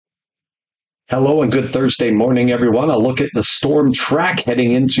Hello and good Thursday morning, everyone. A look at the storm track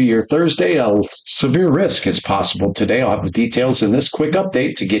heading into your Thursday. A severe risk is possible today. I'll have the details in this quick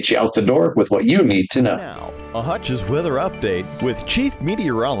update to get you out the door with what you need to know. Now, a Hutch's weather update with Chief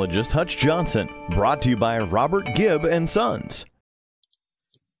Meteorologist Hutch Johnson, brought to you by Robert Gibb and Sons.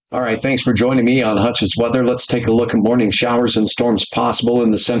 All right, thanks for joining me on Hutch's Weather. Let's take a look at morning showers and storms possible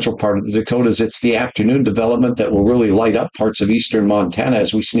in the central part of the Dakotas. It's the afternoon development that will really light up parts of eastern Montana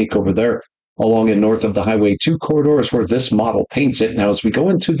as we sneak over there. Along and north of the Highway 2 corridor is where this model paints it. Now, as we go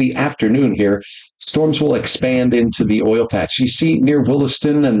into the afternoon here, storms will expand into the oil patch. You see near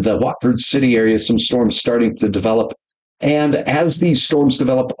Williston and the Watford City area, some storms starting to develop. And as these storms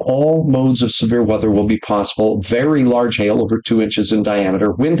develop, all modes of severe weather will be possible. Very large hail over 2 inches in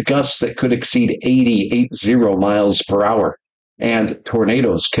diameter, wind gusts that could exceed 80 miles per hour. And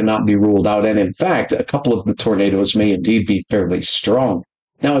tornadoes cannot be ruled out. And in fact, a couple of the tornadoes may indeed be fairly strong.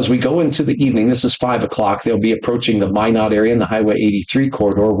 Now, as we go into the evening, this is 5 o'clock, they'll be approaching the Minot area and the Highway 83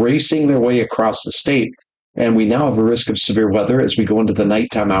 corridor, racing their way across the state. And we now have a risk of severe weather as we go into the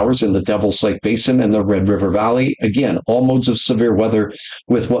nighttime hours in the Devil's Lake Basin and the Red River Valley. Again, all modes of severe weather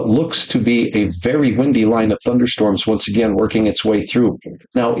with what looks to be a very windy line of thunderstorms once again working its way through.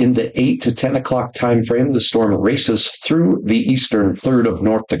 Now, in the 8 to 10 o'clock time frame, the storm races through the eastern third of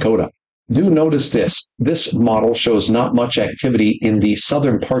North Dakota. Do notice this. This model shows not much activity in the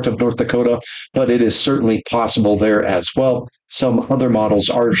southern part of North Dakota, but it is certainly possible there as well. Some other models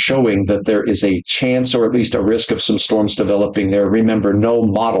are showing that there is a chance or at least a risk of some storms developing there. Remember, no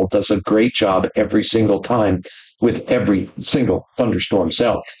model does a great job every single time with every single thunderstorm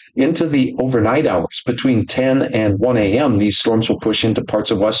cell. Into the overnight hours between 10 and 1 a.m., these storms will push into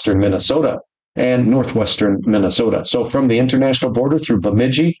parts of western Minnesota and northwestern Minnesota. So from the international border through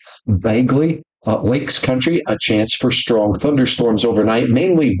Bemidji, Bagley, Lakes Country, a chance for strong thunderstorms overnight,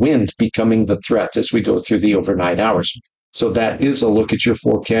 mainly wind becoming the threat as we go through the overnight hours. So that is a look at your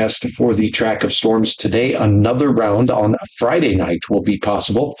forecast for the track of storms today. Another round on Friday night will be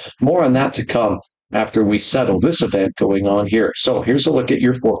possible. More on that to come after we settle this event going on here. So here's a look at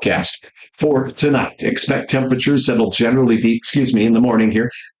your forecast for tonight. Expect temperatures that'll generally be, in the morning here,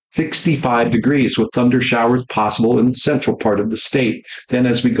 65 degrees with thunder showers possible in the central part of the state. Then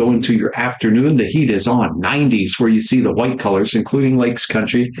as we go into your afternoon, the heat is on 90s where you see the white colors, including Lakes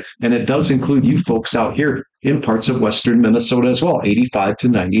Country. And it does include you folks out here in parts of western Minnesota as well, 85 to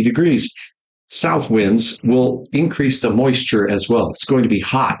 90 degrees. South winds will increase the moisture as well. It's going to be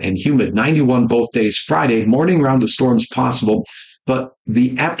hot and humid, 91 both days. Friday, morning round of storms possible. But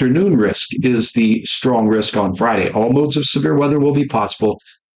the afternoon risk is the strong risk on Friday. All modes of severe weather will be possible.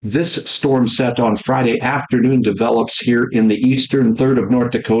 This storm set on Friday afternoon develops here in the eastern third of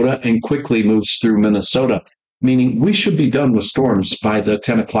North Dakota and quickly moves through Minnesota, meaning we should be done with storms by the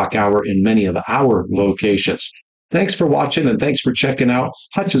 10 o'clock hour in many of our locations. Thanks for watching and thanks for checking out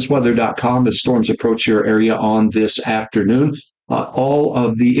hutchesweather.com as storms approach your area on this afternoon. All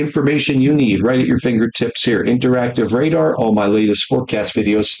of the information you need right at your fingertips here. Interactive radar, all my latest forecast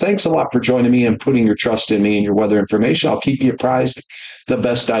videos. Thanks a lot for joining me and putting your trust in me and your weather information. I'll keep you apprised the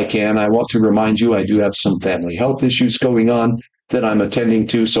best I can. I want to remind you I do have some family health issues going on that I'm attending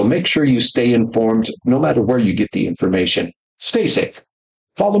to, so make sure you stay informed no matter where you get the information. Stay safe.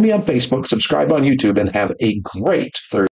 Follow me on Facebook, subscribe on YouTube, and have a great Thursday.